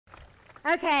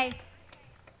Okay.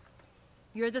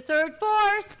 You're the third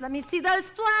force. Let me see those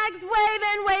flags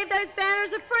waving. Wave those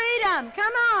banners of freedom.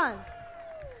 Come on.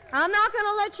 I'm not going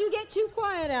to let you get too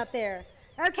quiet out there.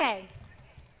 Okay.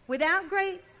 Without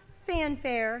great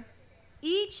fanfare,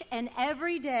 each and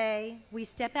every day we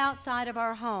step outside of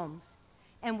our homes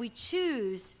and we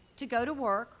choose to go to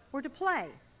work or to play.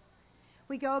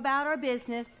 We go about our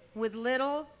business with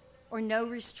little or no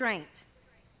restraint.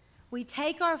 We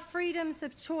take our freedoms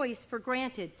of choice for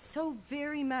granted so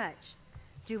very much.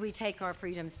 Do we take our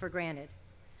freedoms for granted?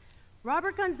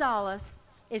 Robert Gonzales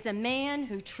is a man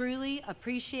who truly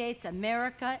appreciates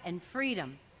America and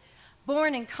freedom.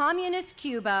 Born in communist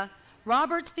Cuba,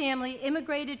 Robert's family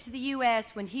immigrated to the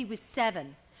U.S. when he was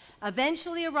 7,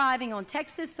 eventually arriving on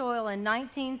Texas soil in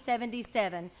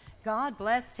 1977. God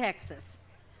bless Texas.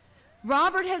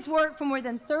 Robert has worked for more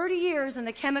than 30 years in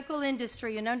the chemical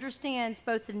industry and understands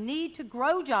both the need to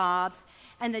grow jobs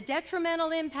and the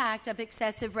detrimental impact of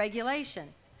excessive regulation.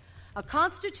 A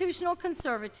constitutional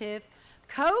conservative,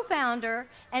 co-founder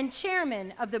and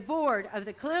chairman of the board of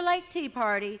the Clear Lake Tea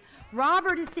Party,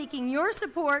 Robert is seeking your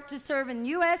support to serve in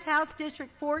U.S. House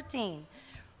District 14.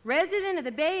 Resident of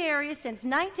the Bay Area since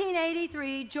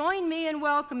 1983, join me in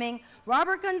welcoming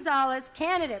Robert Gonzales,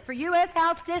 candidate for U.S.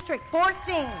 House District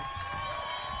 14.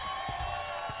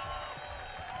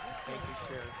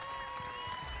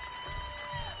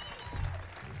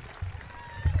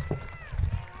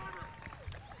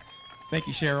 Thank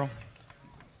you, Cheryl.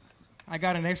 I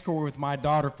got an escort with my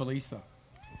daughter, Felisa.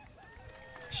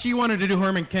 She wanted to do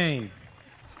Herman Cain.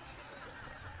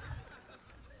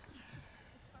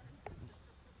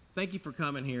 Thank you for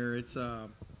coming here. It's a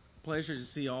pleasure to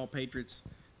see all patriots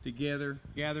together,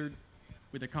 gathered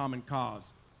with a common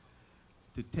cause,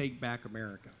 to take back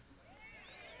America.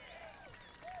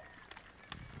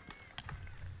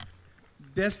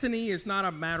 Destiny is not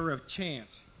a matter of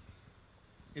chance.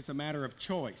 It's a matter of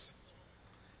choice.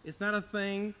 It's not a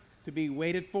thing to be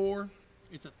waited for.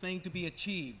 It's a thing to be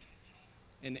achieved.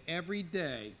 And every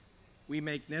day, we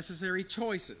make necessary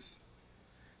choices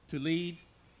to lead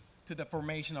to the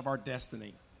formation of our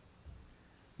destiny.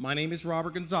 My name is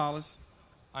Robert Gonzales.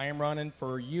 I am running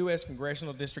for U.S.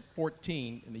 Congressional District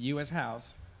 14 in the U.S.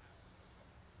 House.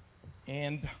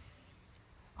 And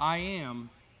I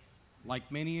am,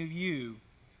 like many of you,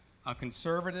 a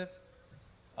conservative,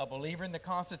 a believer in the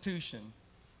Constitution,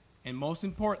 and most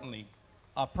importantly,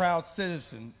 a proud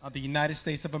citizen of the United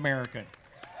States of America.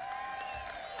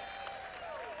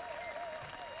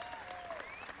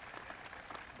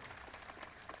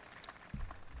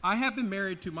 I have been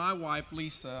married to my wife,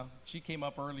 Lisa, she came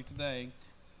up early today,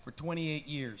 for 28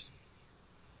 years.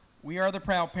 We are the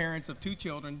proud parents of 2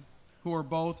 children who are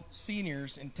both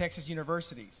seniors in Texas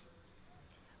universities.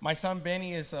 My son,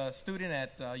 Benny, is a student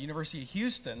at University of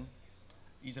Houston.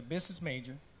 He's a business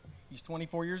major. He's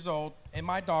 24 years old. And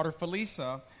my daughter,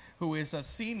 Felisa, who is a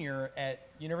senior at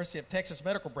University of Texas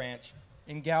Medical Branch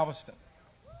in Galveston.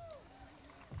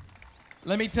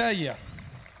 Let me tell you,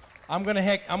 I'm going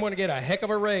to get a heck of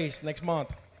a raise next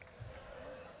month.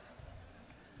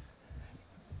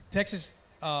 Texas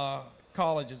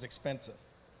college is expensive,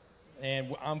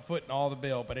 and I'm footing all the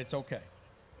bill, but it's okay.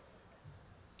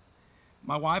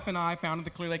 My wife and I founded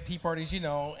the Clear Lake Tea Party, as you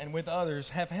know, and with others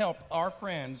have helped our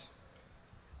friends,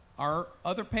 our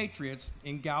other patriots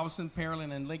in Galveston,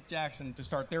 Pearland, and Lake Jackson to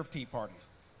start their tea parties.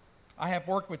 I have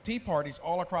worked with tea parties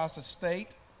all across the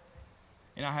state,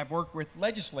 and I have worked with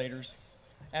legislators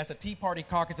as a Tea Party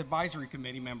Caucus Advisory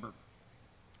Committee member.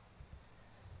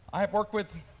 I have worked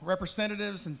with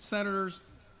representatives and senators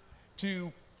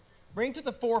to bring to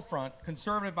the forefront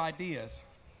conservative ideas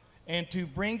and to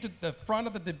bring to the front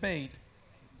of the debate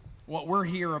what we're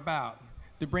here about,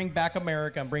 to bring back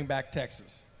America and bring back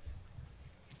Texas.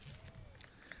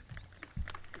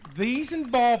 These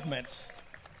involvements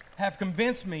have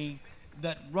convinced me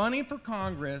that running for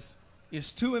Congress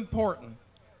is too important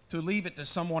to leave it to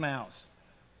someone else.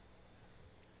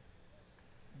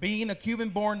 Being a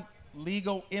Cuban-born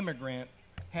legal immigrant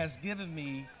has given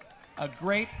me a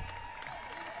great,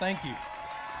 thank you.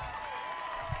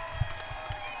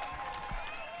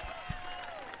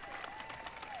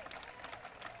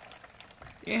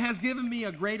 It has given me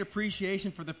a great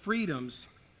appreciation for the freedoms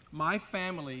my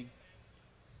family,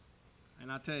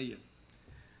 and I tell you,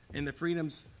 and the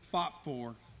freedoms fought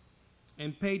for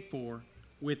and paid for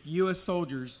with U.S.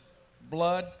 soldiers'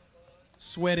 blood,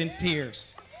 sweat, and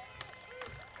tears.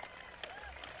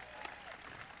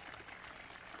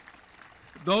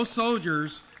 Those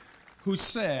soldiers who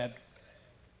said,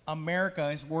 America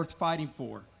is worth fighting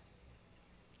for,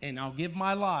 and I'll give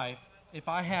my life, if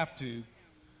I have to,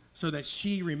 so that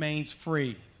she remains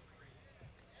free.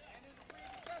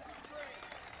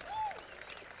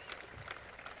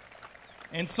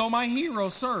 And so my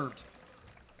heroes served.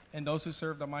 And those who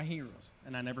served are my heroes.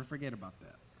 And I never forget about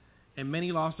that. And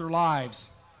many lost their lives,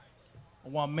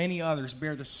 while many others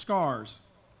bear the scars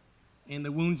and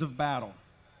the wounds of battle.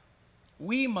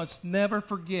 We must never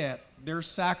forget their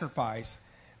sacrifice,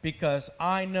 because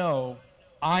I know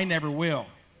I never will.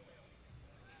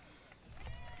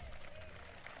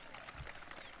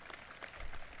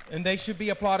 And they should be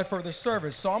applauded for their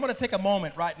service. So I'm going to take a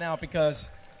moment right now, because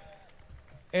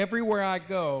everywhere I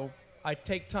go, I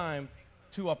take time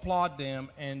to applaud them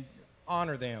and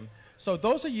honor them. So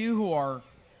those of you who are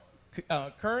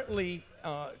currently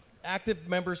active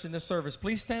members in the service,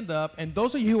 please stand up. And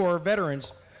those of you who are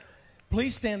veterans,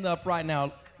 please stand up right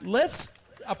now. Let's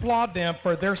applaud them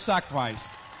for their sacrifice.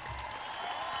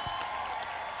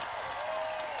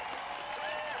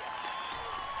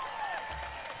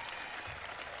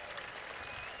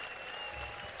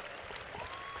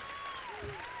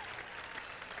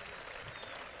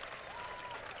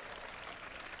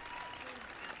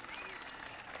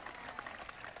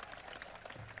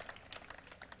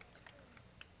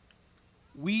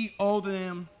 We owe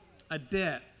them a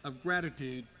debt of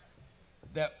gratitude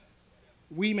that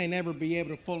we may never be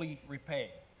able to fully repay.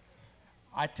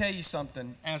 I tell you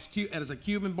something, as a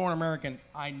Cuban-born American,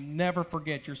 I never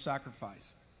forget your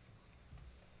sacrifice.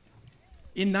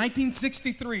 In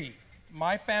 1963,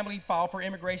 my family filed for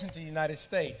immigration to the United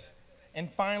States. And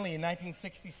finally, in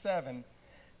 1967,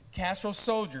 Castro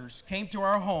soldiers came to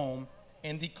our home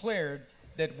and declared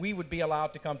that we would be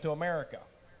allowed to come to America.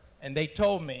 And they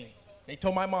told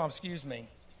my mom,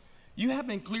 you have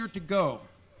been cleared to go,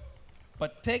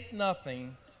 but take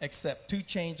nothing except 2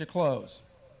 change of clothes.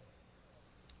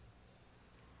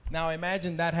 Now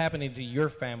imagine that happening to your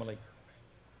family.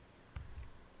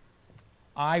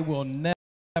 I will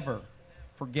never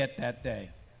forget that day.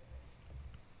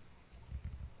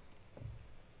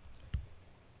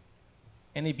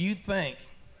 And if you think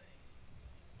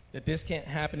that this can't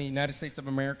happen in the United States of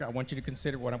America, I want you to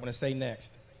consider what I'm going to say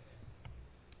next.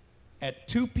 At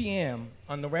 2 p.m.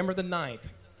 on November the 9th,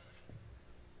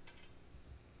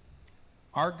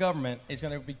 our government is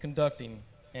going to be conducting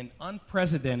an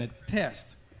unprecedented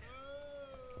test.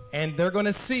 And they're going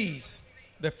to seize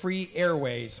the free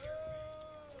airways.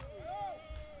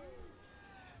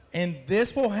 And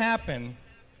this will happen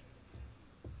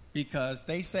because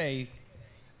they say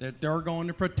that they're going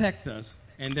to protect us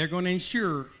and they're going to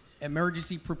ensure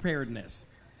emergency preparedness.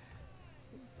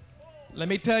 Let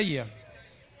me tell you,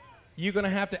 you're going to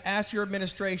have to ask your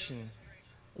administration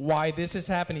why this is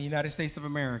happening in the United States of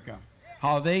America.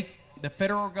 How the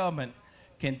federal government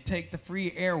can take the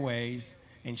free airways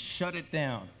and shut it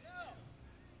down.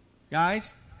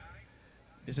 Guys,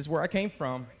 this is where I came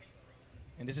from,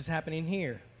 and this is happening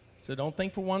here. So don't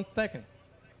think for 1 second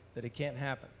that it can't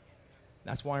happen.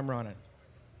 That's why I'm running.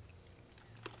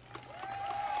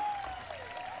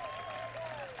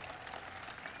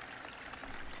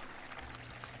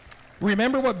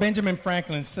 Remember what Benjamin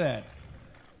Franklin said.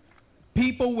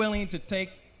 People willing to trade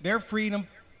their freedom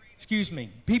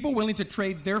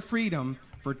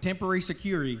for temporary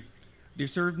security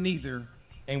deserve neither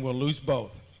and will lose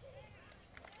both.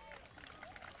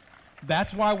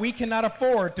 That's why we cannot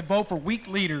afford to vote for weak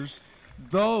leaders,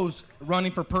 those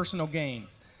running for personal gain.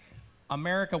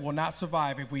 America will not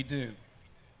survive if we do.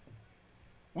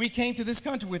 We came to this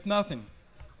country with nothing,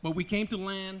 but we came to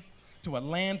a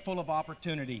land full of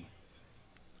opportunity.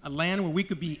 A land where we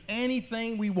could be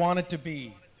anything we wanted to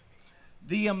be.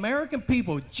 The American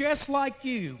people, just like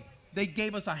you, they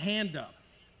gave us a hand up,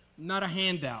 not a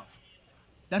handout.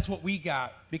 That's what we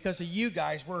got. Because of you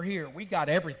guys, we're here. We got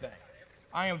everything.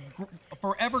 I am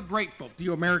forever grateful to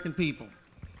you American people.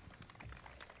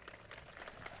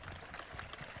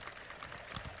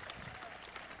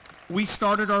 We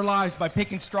started our lives by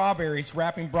picking strawberries,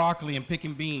 wrapping broccoli, and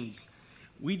picking beans.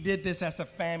 We did this as a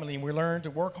family, and we learned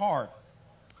to work hard.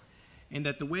 And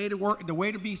that the way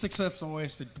to be successful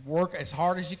is to work as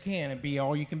hard as you can and be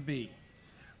all you can be.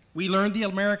 We learned the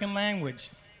American language.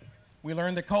 We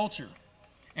learned the culture.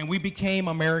 And we became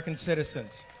American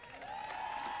citizens.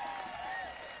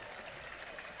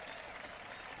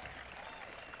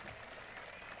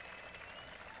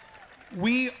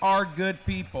 We are good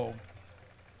people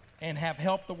and have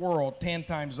helped the world 10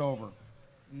 times over,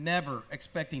 never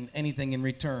expecting anything in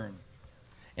return.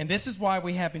 And this is why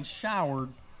we have been showered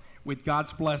with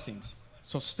God's blessings.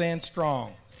 So stand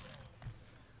strong.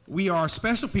 We are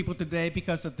special people today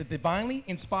because of the divinely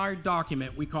inspired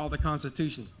document we call the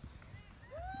Constitution.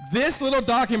 This little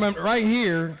document right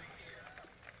here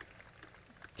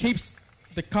keeps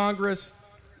the Congress,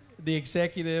 the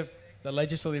executive, the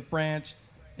legislative branch,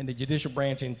 and the judicial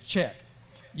branch in check.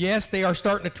 Yes, they are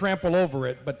starting to trample over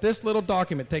it, but this little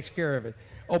document takes care of it.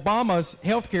 Obama's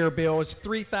health care bill is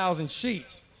 3,000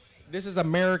 sheets. This is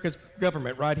America's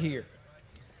government right here.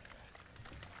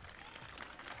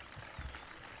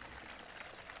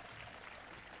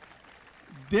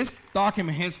 This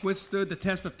document has withstood the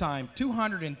test of time,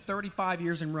 235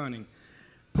 years in running,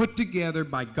 put together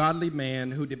by godly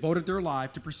men who devoted their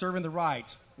life to preserving the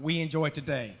rights we enjoy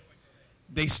today.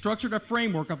 They structured a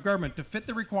framework of government to fit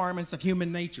the requirements of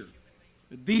human nature.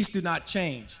 These do not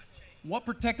change. What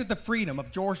protected the freedom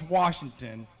of George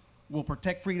Washington will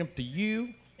protect freedom to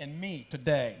you and me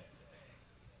today.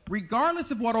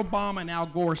 Regardless of what Obama and Al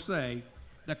Gore say,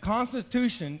 the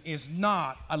Constitution is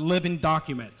not a living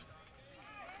document.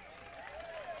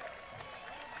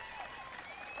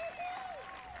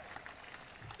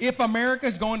 If America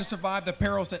is going to survive the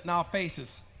perils it now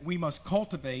faces, we must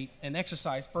cultivate and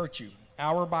exercise virtue,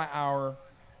 hour by hour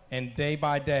and day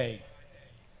by day.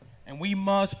 And we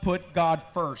must put God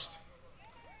first.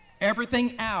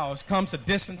 Everything else comes a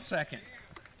distant second.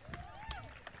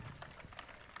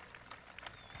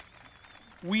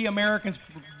 We Americans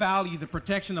value the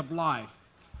protection of life,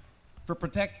 from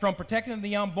protecting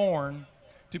the unborn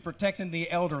to protecting the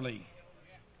elderly.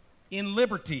 In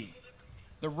liberty,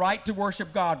 the right to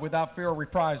worship God without fear of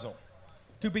reprisal,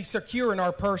 to be secure in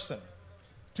our person,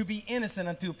 to be innocent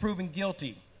until proven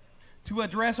guilty, to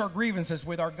address our grievances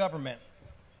with our government,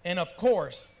 and of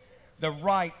course, the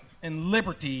right and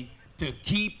liberty to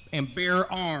keep and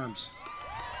bear arms.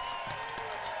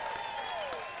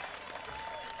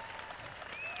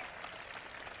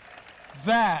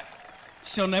 That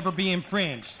shall never be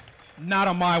infringed, not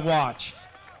on my watch.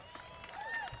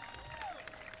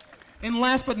 And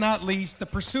last but not least, the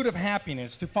pursuit of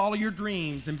happiness, to follow your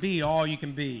dreams and be all you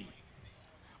can be.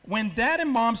 When Dad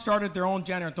and Mom started their own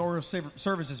janitorial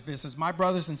services business, my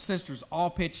brothers and sisters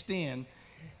all pitched in,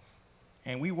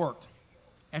 and we worked.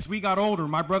 As we got older,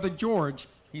 my brother George,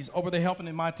 he's over there helping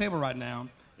at my table right now,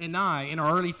 and I, in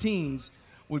our early teens,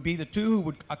 would be the two who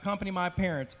would accompany my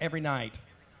parents every night.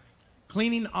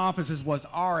 Cleaning offices was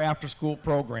our after-school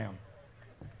program.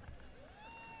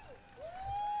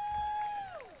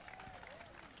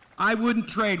 I wouldn't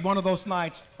trade one of those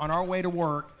nights on our way to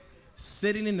work,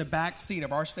 sitting in the back seat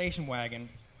of our station wagon,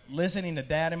 listening to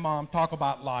Dad and Mom talk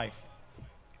about life.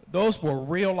 Those were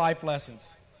real life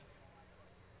lessons.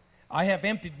 I have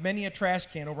emptied many a trash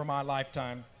can over my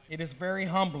lifetime. It is very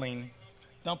humbling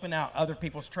dumping out other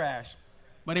people's trash,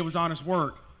 but it was honest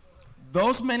work.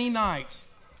 Those many nights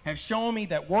have shown me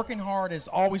that working hard is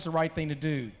always the right thing to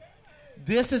do.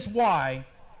 This is why,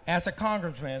 as a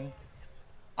congressman,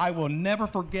 I will never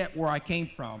forget where I came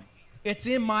from. It's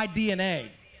in my DNA.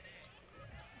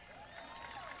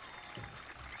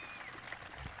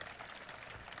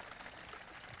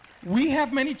 We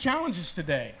have many challenges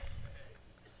today,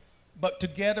 but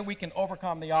together we can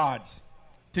overcome the odds.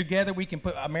 Together we can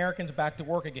put Americans back to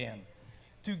work again.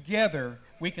 Together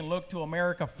we can look to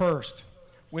America first.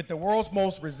 With the world's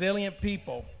most resilient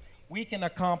people, we can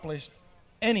accomplish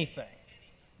anything.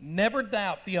 Never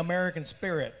doubt the American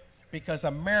spirit, because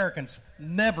Americans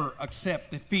never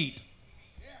accept defeat.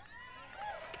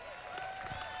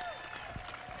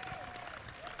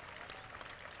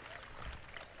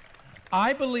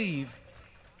 I believe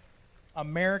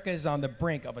America is on the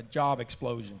brink of a job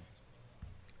explosion,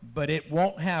 but it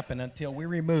won't happen until we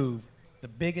remove the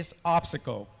biggest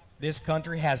obstacle this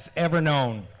country has ever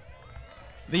known.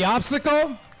 The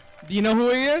obstacle? Do you know who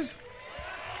he is?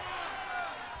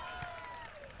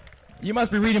 You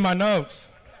must be reading my notes.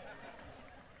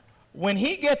 When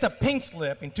he gets a pink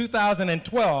slip in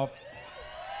 2012,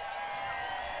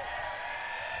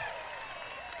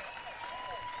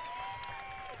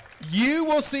 you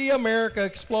will see America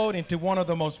explode into one of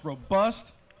the most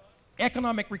robust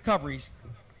economic recoveries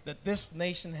that this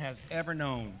nation has ever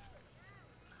known.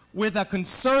 With a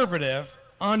conservative,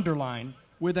 underline,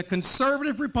 with a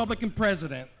conservative Republican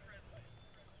president,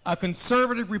 a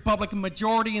conservative Republican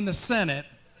majority in the Senate,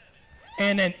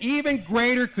 and an even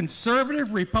greater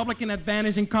conservative Republican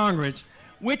advantage in Congress,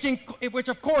 which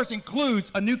of course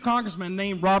includes a new congressman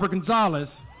named Robert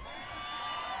Gonzales.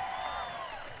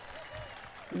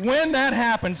 When that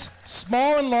happens,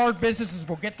 small and large businesses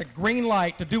will get the green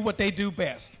light to do what they do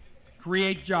best,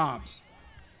 create jobs.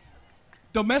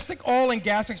 Domestic oil and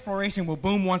gas exploration will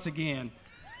boom once again,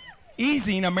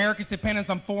 easing America's dependence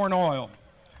on foreign oil.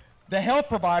 The health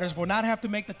providers will not have to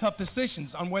make the tough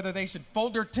decisions on whether they should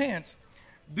fold their tents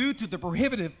due to the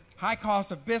prohibitive high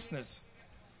cost of business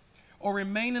or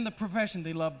remain in the profession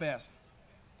they love best.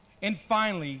 And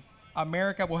finally,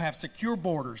 America will have secure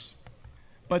borders.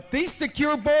 But these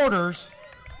secure borders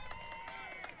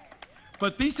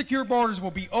But these secure borders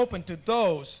will be open to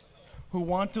those who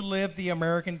want to live the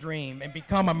American dream and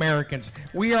become Americans.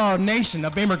 We are a nation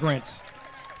of immigrants.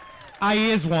 I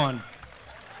is one.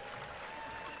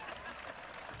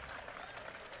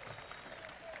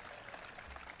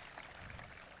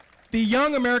 The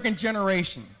young American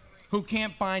generation who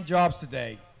can't find jobs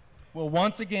today will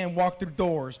once again walk through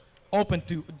doors open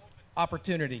to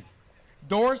opportunity.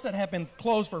 Doors that have been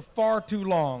closed for far too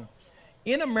long.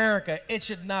 In America, it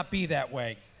should not be that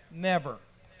way. Never.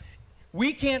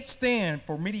 We can't stand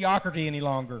for mediocrity any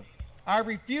longer. I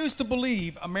refuse to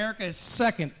believe America is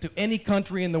second to any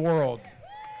country in the world.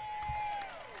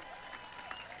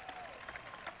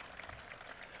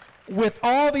 With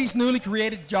all these newly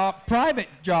created private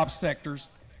job sectors,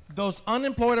 those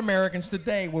unemployed Americans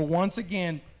today will once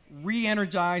again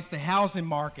re-energize the housing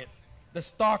market, the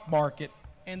stock market,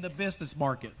 and the business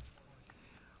market.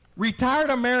 Retired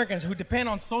Americans who depend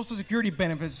on Social Security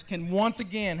benefits can once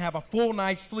again have a full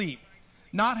night's sleep,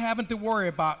 not having to worry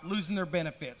about losing their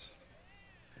benefits.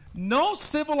 No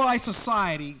civilized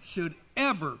society should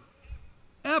ever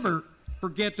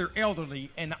forget their elderly,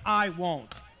 and I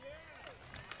won't.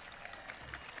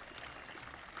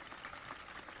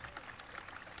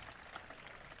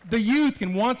 The youth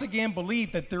can once again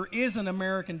believe that there is an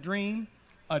American dream,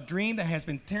 a dream that has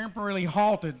been temporarily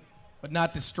halted but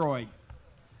not destroyed.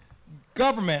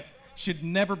 Government should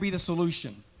never be the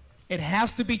solution. It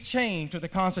has to be chained to the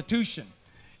Constitution,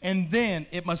 and then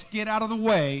it must get out of the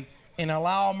way and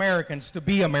allow Americans to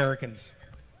be Americans.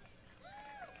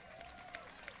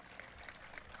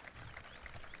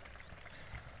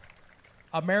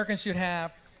 Americans should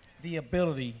have the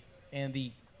ability and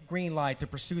the green light to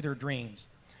pursue their dreams.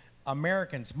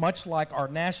 Americans, much like our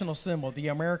national symbol, the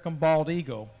American bald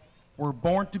eagle, were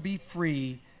born to be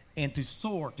free and to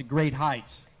soar to great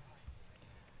heights.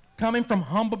 Coming from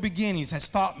humble beginnings has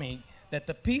taught me that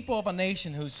the people of a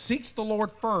nation who seeks the Lord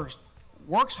first,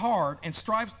 works hard, and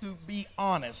strives to be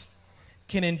honest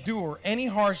can endure any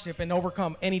hardship and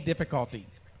overcome any difficulty.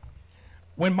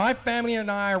 When my family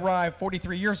and I arrived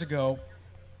 43 years ago,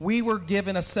 we were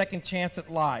given a second chance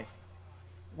at life.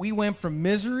 We went from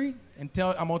misery, I'm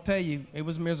going to tell you, it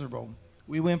was miserable.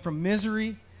 We went from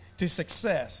misery to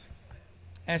success.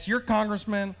 As your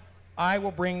congressman, I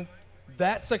will bring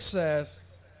that success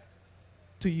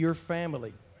to your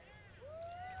family.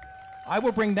 I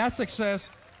will bring that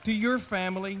success to your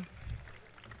family,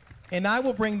 and I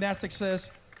will bring that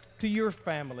success to your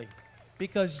family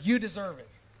because you deserve it.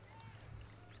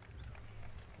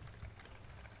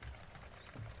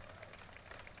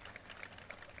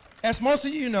 As most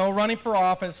of you know, running for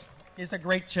office is a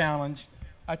great challenge,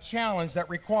 a challenge that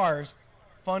requires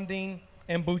funding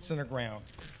and boots on the ground,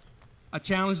 a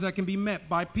challenge that can be met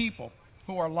by people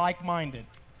who are like-minded.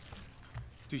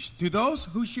 To those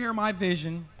who share my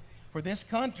vision for this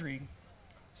country,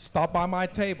 stop by my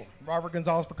table, Robert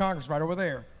Gonzales for Congress, right over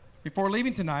there, before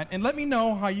leaving tonight, and let me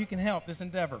know how you can help this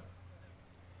endeavor.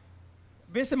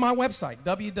 Visit my website,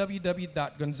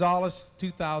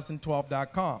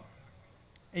 www.gonzales2012.com.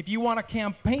 If you want a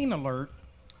campaign alert,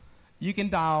 you can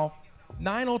dial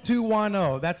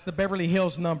 90210. That's the Beverly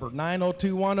Hills number,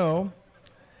 90210,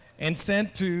 and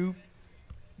send to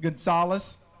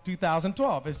Gonzales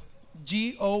 2012. It's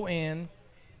Gonzalez,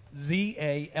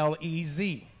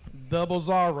 double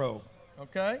zero,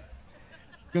 okay?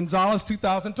 Gonzales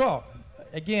 2012.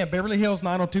 Again, Beverly Hills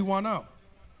 90210.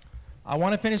 I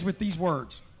want to finish with these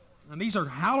words. And these are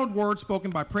hallowed words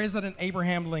spoken by President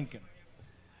Abraham Lincoln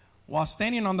while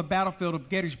standing on the battlefield of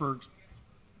Gettysburg.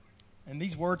 And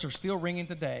these words are still ringing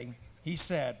today. He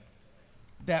said,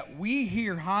 that we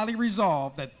here highly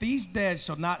resolve that these dead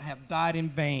shall not have died in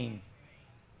vain,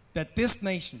 that this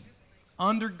nation,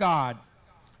 under God,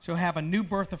 shall have a new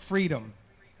birth of freedom,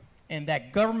 and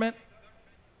that government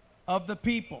of the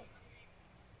people,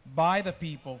 by the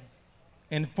people,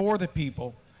 and for the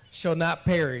people shall not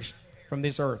perish from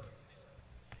this earth.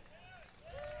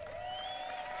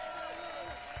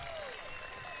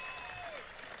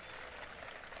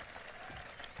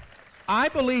 I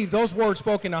believe those words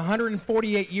spoken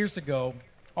 148 years ago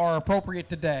are appropriate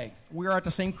today. We are at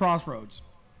the same crossroads.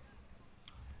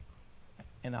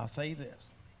 And I'll say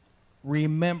this.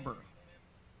 Remember,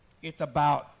 it's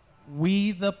about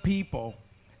we the people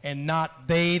and not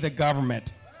they the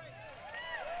government.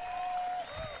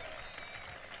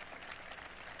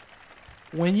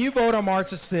 When you vote on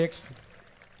March the 6th,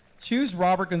 choose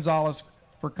Robert Gonzales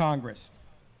for Congress.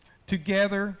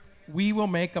 Together, we will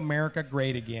make America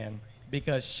great again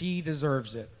because she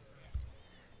deserves it.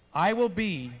 I will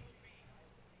be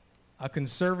a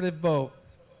conservative vote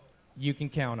you can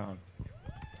count on.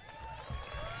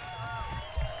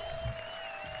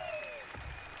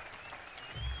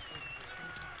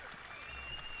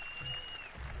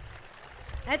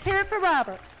 Let's hear it for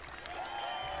Robert.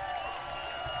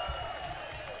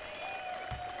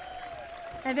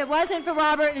 If it wasn't for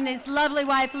Robert and his lovely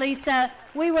wife, Lisa,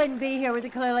 we wouldn't be here with the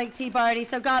Clear Lake Tea Party,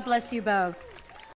 so God bless you both.